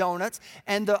pyramid of donuts,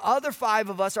 and the other 5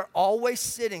 of us are always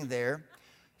sitting there,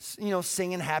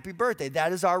 singing happy birthday.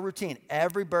 That is our routine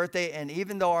every birthday. And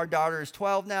even though our daughter is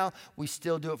 12 now, we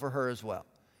still do it for her as well.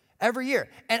 Every year.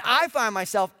 And I find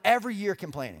myself every year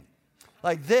complaining.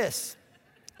 Like, this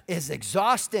is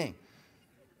exhausting.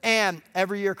 And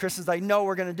every year, Kristen's like, no,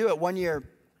 we're going to do it. One year,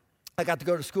 I got to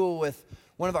go to school with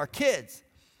one of our kids.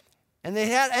 And they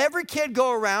had every kid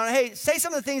go around, hey, say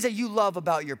some of the things that you love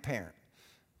about your parent.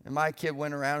 And my kid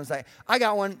went around and was like, I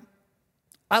got one.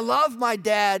 I love my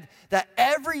dad that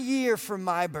every year for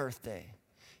my birthday,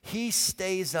 he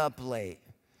stays up late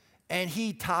and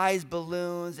he ties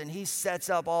balloons and he sets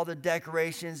up all the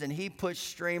decorations and he puts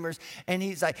streamers and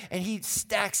he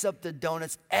stacks up the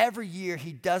donuts. Every year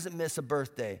he doesn't miss a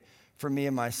birthday for me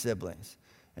and my siblings.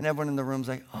 And everyone in the room's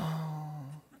like, oh.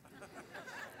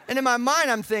 And in my mind,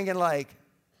 I'm thinking like,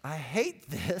 I hate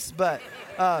this, but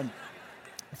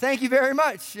thank you very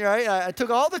much. Right? I took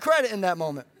all the credit in that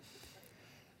moment.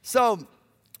 So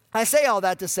I say all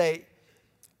that to say,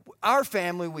 our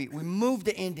family, we moved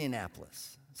to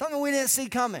Indianapolis. Something we didn't see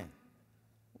coming.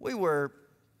 We were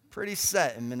pretty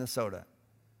set in Minnesota.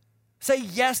 Say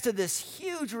yes to this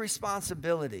huge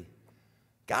responsibility.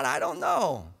 God, I don't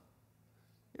know.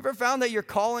 You ever found that your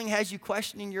calling has you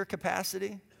questioning your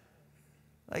capacity?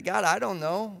 Like, God, I don't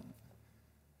know.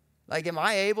 Like, am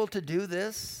I able to do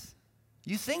this?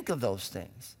 You think of those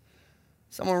things.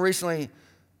 Someone recently,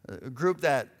 a group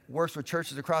that works with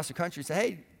churches across the country, said,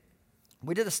 hey,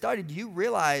 we did a study. Do you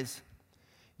realize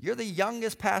you're the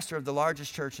youngest pastor of the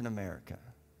largest church in America?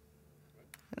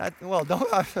 And I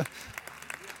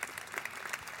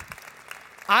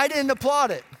didn't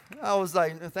applaud it. I was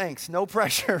like, thanks, no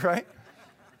pressure, right?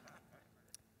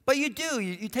 But you do.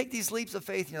 You take these leaps of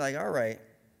faith and you're like, all right,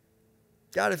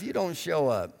 God, if you don't show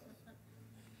up,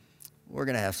 we're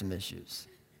going to have some issues.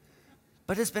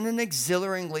 But it's been an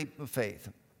exhilarating leap of faith.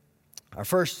 Our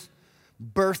first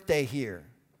birthday here,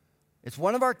 it's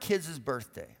one of our kids'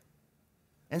 birthday.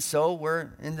 And so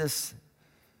we're in this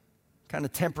kind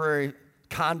of temporary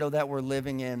condo that we're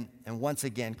living in. And once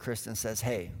again, Kristen says,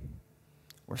 hey,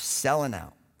 we're selling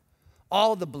out.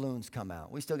 All the balloons come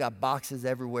out. We still got boxes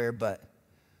everywhere, but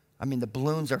the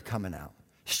balloons are coming out.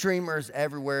 Streamers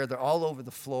everywhere. They're all over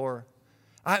the floor.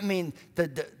 I mean,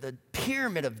 the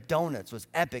pyramid of donuts was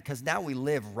epic because now we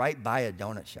live right by a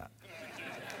donut shop.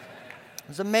 It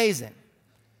was amazing.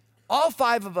 All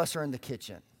 5 of us are in the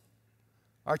kitchen.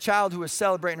 Our child who was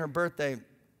celebrating her birthday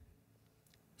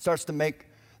starts to make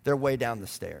their way down the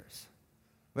stairs.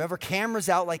 We have our cameras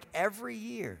out like every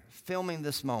year filming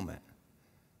this moment.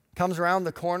 Comes around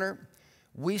the corner,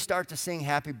 we start to sing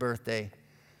happy birthday,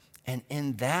 and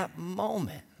in that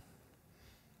moment,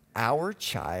 our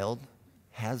child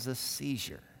has a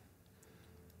seizure,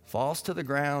 falls to the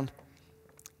ground,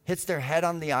 hits their head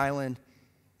on the island,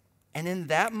 and in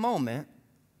that moment,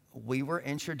 we were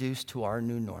introduced to our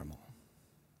new normal.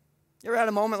 You ever had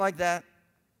a moment like that?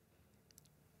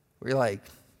 Where you're like,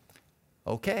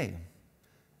 okay,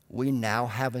 we now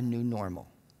have a new normal.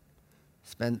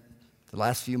 Spent the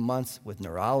last few months with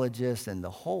neurologists and the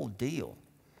whole deal.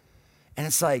 And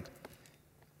it's like,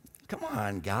 come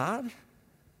on, God. We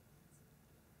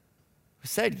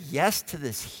said yes to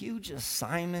this huge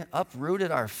assignment, uprooted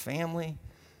our family.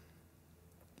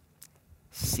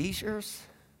 Seizures?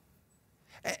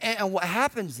 And what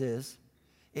happens is,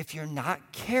 if you're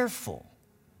not careful,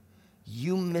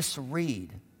 you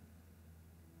misread.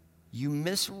 You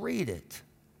misread it.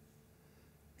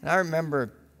 And I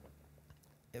remember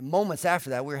moments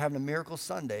after that, we were having a Miracle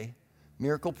Sunday,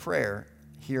 miracle prayer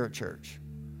here at church.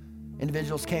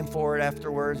 Individuals came forward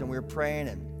afterwards and we were praying.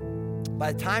 And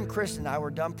by the time Chris and I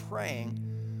were done praying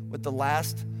with the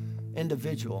last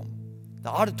individual, the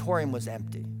auditorium was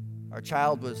empty. Our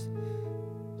child was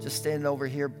just standing over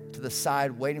here to the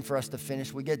side waiting for us to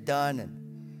finish. We get done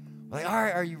and we're like, all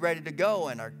right, are you ready to go?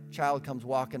 And our child comes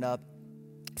walking up.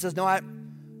 He says, no,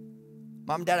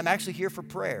 Mom and Dad, I'm actually here for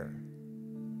prayer.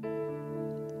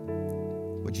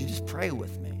 Would you just pray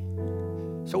with me?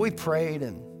 So we prayed,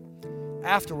 and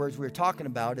afterwards we were talking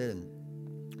about it, and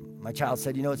my child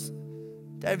said,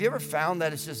 Dad, have you ever found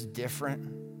that it's just different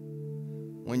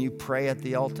when you pray at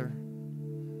the altar?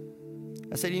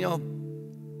 I said,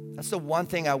 that's the one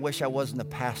thing I wish I wasn't a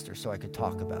pastor so I could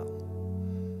talk about.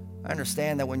 I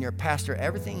understand that when you're a pastor,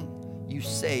 everything you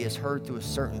say is heard through a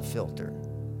certain filter.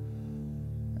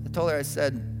 I told her, I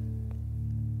said,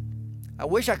 I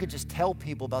wish I could just tell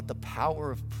people about the power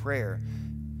of prayer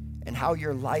and how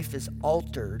your life is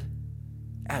altered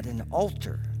at an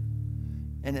altar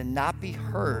and it not be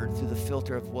heard through the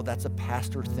filter of, well, that's a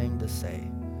pastor thing to say.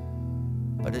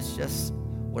 But it's just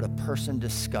what a person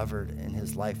discovered in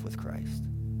his life with Christ.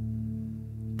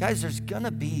 Guys, there's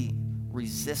gonna be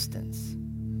resistance.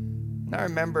 And I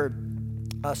remember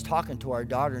us talking to our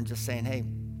daughter and just saying, hey,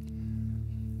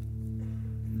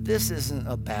 this isn't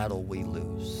a battle we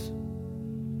lose.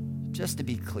 Just to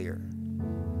be clear,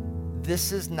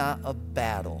 this is not a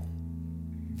battle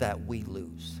that we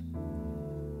lose.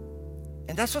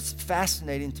 And that's what's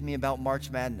fascinating to me about March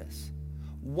Madness.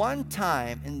 One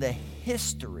time in the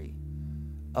history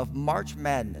of March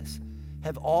Madness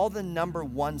have all the number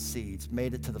 1 seeds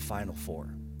made it to the Final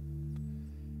Four.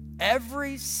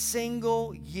 Every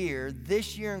single year,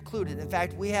 this year included, in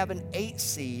fact, we have an 8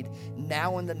 seed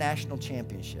now in the national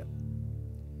championship.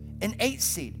 An 8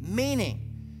 seed, meaning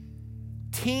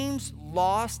teams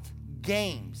lost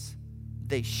games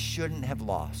they shouldn't have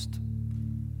lost.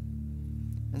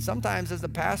 And sometimes as a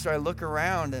pastor, I look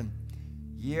around and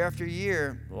year after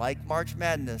year, like March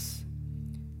Madness,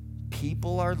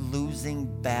 people are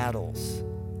losing battles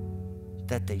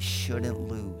that they shouldn't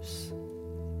lose.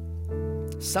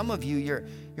 Some of you, you're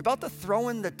about to throw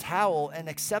in the towel and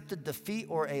accept a defeat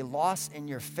or a loss in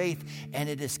your faith, and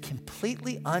it is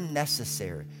completely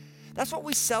unnecessary. That's what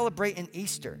we celebrate in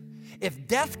Easter. If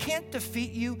death can't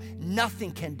defeat you,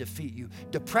 nothing can defeat you.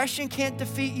 Depression can't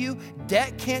defeat you.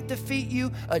 Debt can't defeat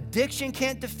you. Addiction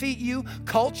can't defeat you.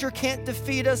 Culture can't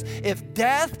defeat us. If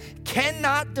death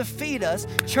cannot defeat us,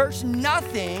 church,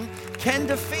 nothing can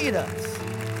defeat us.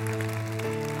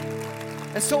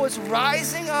 And so it's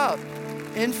rising up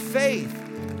in faith.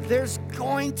 There's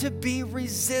going to be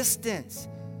resistance,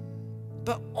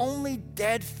 but only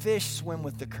dead fish swim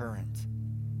with the current.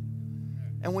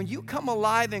 And when you come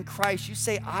alive in Christ, you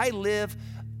say, I live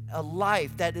a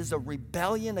life that is a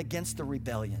rebellion against the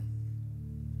rebellion.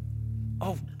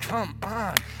 Oh, come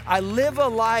on. I live a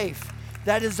life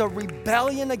that is a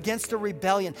rebellion against the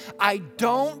rebellion. I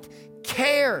don't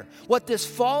care what this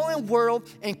fallen world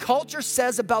and culture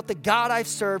says about the God I've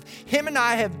served. Him and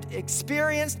I have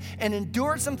experienced and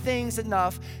endured some things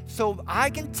enough so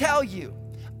I can tell you,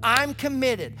 I'm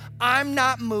committed. I'm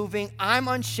not moving. I'm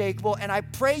unshakable. And I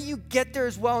pray you get there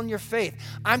as well in your faith.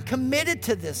 I'm committed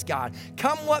to this, God.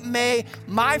 Come what may,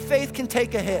 my faith can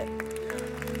take a hit.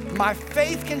 My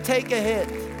faith can take a hit.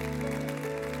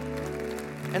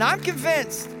 And I'm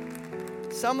convinced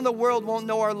Some of the world won't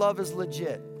know our love is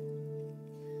legit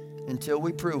until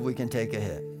we prove we can take a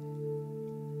hit.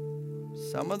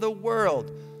 Some of the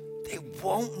world, they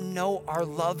won't know our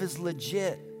love is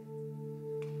legit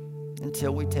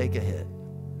until we take a hit.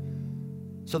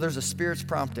 So there's a Spirit's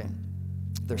prompting.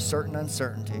 There's certain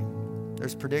uncertainty.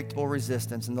 There's predictable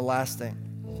resistance. And the last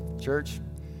thing, church,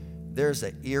 there's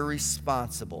an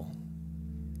irresponsible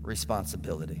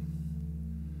responsibility.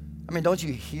 I mean, don't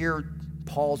you hear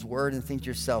Paul's word and think to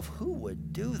yourself, who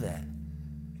would do that?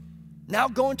 Now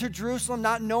going to Jerusalem,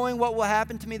 not knowing what will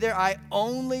happen to me there, I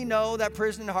only know that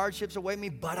prison and hardships await me,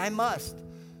 but I must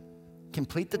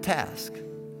complete the task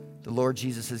the Lord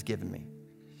Jesus has given me.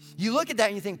 You look at that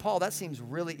and you think, Paul, that seems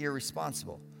really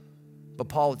irresponsible. But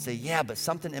Paul would say, yeah, but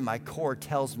something in my core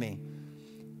tells me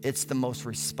it's the most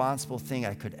responsible thing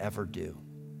I could ever do.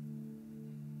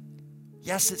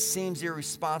 Yes, it seems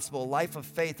irresponsible. A life of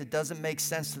faith, it doesn't make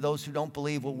sense to those who don't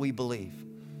believe what we believe.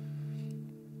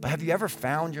 But have you ever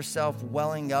found yourself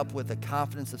welling up with the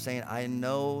confidence of saying, I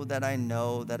know that I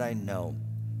know that I know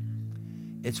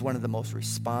it's one of the most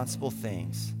responsible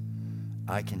things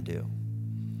I can do?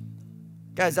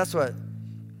 Guys, that's what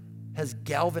has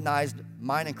galvanized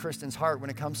mine and Kristen's heart when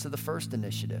it comes to the first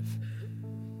initiative.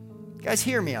 Guys,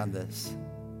 hear me on this.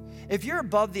 If you're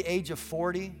above the age of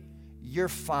 40, you're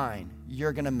fine.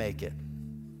 You're going to make it.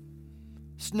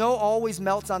 Snow always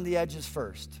melts on the edges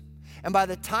first. And by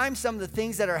the time some of the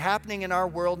things that are happening in our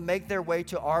world make their way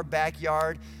to our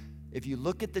backyard, if you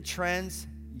look at the trends,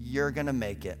 you're going to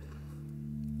make it.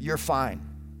 You're fine.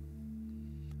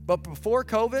 But before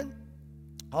COVID,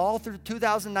 all through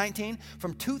 2019,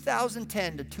 from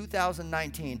 2010 to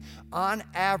 2019, on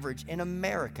average in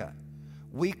America,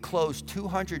 we closed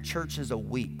 200 churches a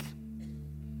week.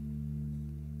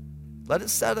 Let it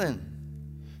settle in.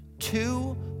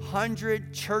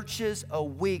 200 churches a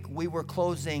week we were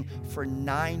closing for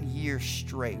 9 years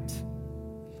straight.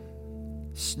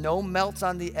 Snow melts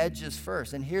on the edges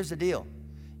first. And here's the deal.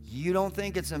 You don't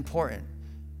think it's important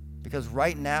because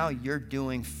right now you're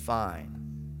doing fine.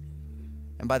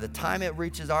 And by the time it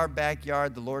reaches our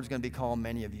backyard, the Lord's going to be calling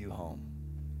many of you home.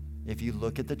 If you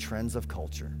look at the trends of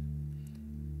culture,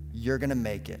 you're going to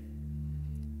make it.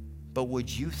 But would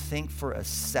you think for a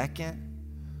second,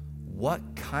 what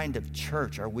kind of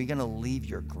church are we going to leave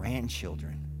your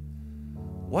grandchildren?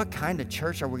 What kind of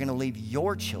church are we going to leave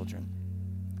your children?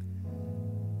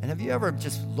 And have you ever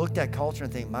just looked at culture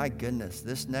and think, my goodness,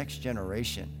 this next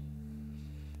generation,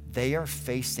 they are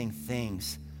facing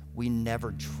things we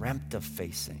never dreamt of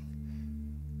facing.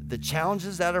 The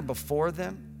challenges that are before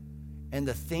them and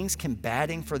the things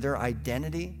combating for their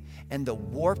identity and the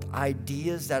warped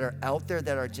ideas that are out there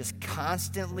that are just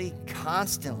constantly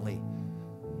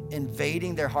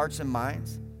invading their hearts and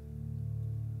minds.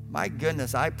 My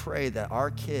goodness, I pray that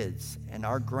our kids and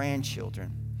our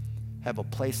grandchildren have a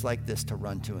place like this to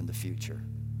run to in the future.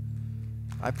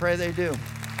 I pray they do.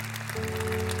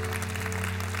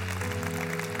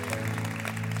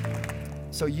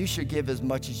 So you should give as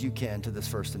much as you can to this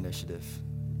first initiative.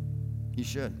 You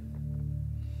should.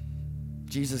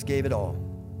 Jesus gave it all.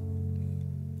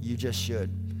 You just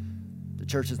should. The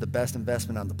church is the best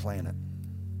investment on the planet.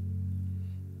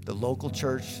 The local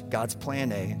church, God's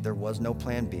plan A, there was no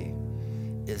plan B,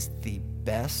 is the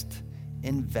best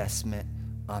investment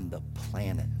on the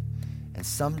planet. And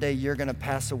someday you're going to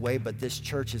pass away, but this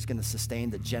church is going to sustain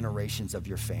the generations of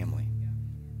your family.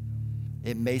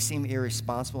 It may seem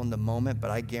irresponsible in the moment, but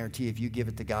I guarantee if you give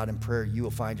it to God in prayer, you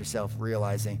will find yourself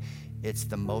realizing it's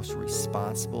the most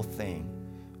responsible thing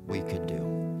we could do.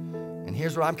 And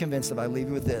here's what I'm convinced of. I leave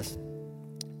you with this.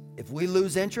 If we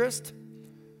lose interest,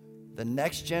 the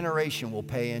next generation will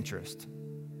pay interest.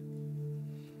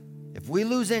 If we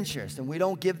lose interest and we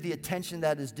don't give the attention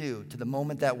that is due to the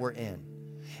moment that we're in,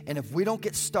 and if we don't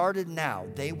get started now,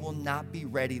 they will not be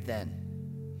ready then.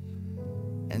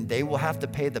 And they will have to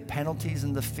pay the penalties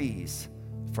and the fees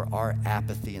for our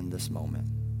apathy in this moment.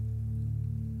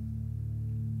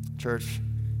 Church,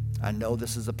 I know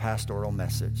this is a pastoral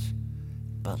message,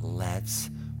 but let's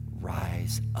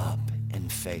rise up in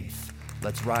faith.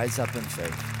 Let's rise up in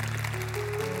faith.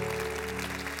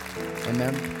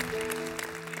 Amen.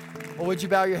 Well, would you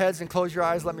bow your heads and close your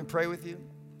eyes? Let me pray with you.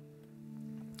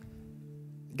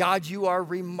 God, you are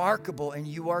remarkable and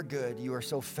you are good. You are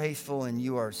so faithful and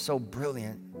you are so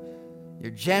brilliant.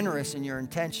 You're generous and you're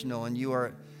intentional and you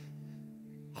are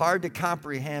hard to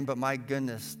comprehend, but my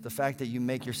goodness, the fact that you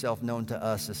make yourself known to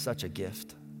us is such a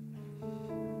gift.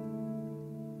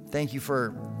 Thank you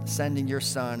for sending your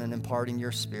son and imparting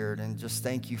your spirit, and just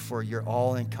thank you for your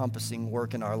all-encompassing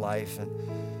work in our life,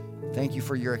 and thank you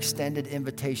for your extended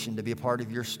invitation to be a part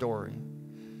of your story.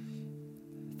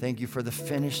 Thank you for the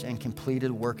finished and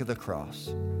completed work of the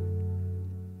cross.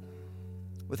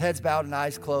 With heads bowed and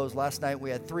eyes closed, last night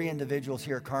we had 3 individuals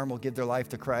here at Carmel give their life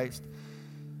to Christ.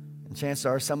 And chances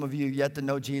are some of you yet to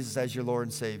know Jesus as your Lord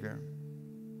and Savior.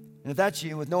 And if that's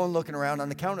you, with no one looking around, on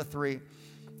the count of 3,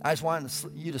 I just want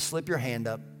you to slip your hand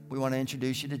up. We want to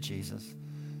introduce you to Jesus.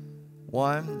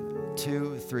 1,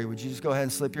 2, 3. Would you just go ahead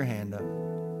and slip your hand up?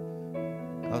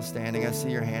 Outstanding. I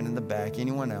see your hand in the back.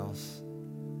 Anyone else?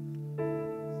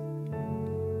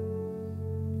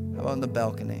 How about in the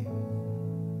balcony?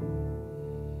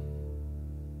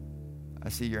 I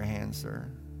see your hand, sir.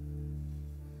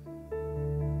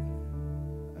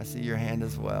 I see your hand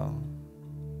as well.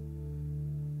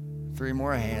 3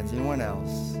 more hands. Anyone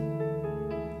else?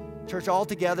 Church, all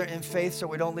together in faith so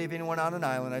we don't leave anyone on an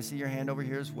island. I see your hand over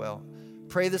here as well.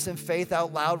 Pray this in faith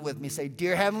out loud with me. Say,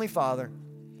 Dear Heavenly Father,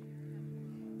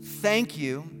 thank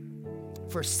you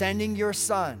for sending your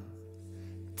Son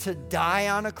to die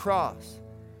on a cross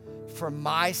for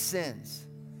my sins.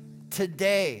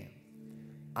 Today,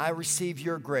 I receive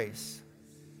your grace,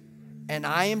 and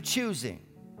I am choosing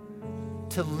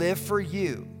to live for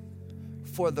you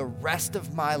for the rest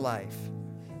of my life.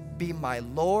 Be my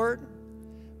Lord,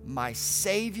 my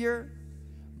Savior,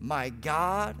 my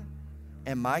God,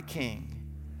 and my King.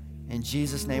 In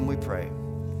Jesus' name we pray.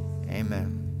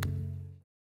 Amen.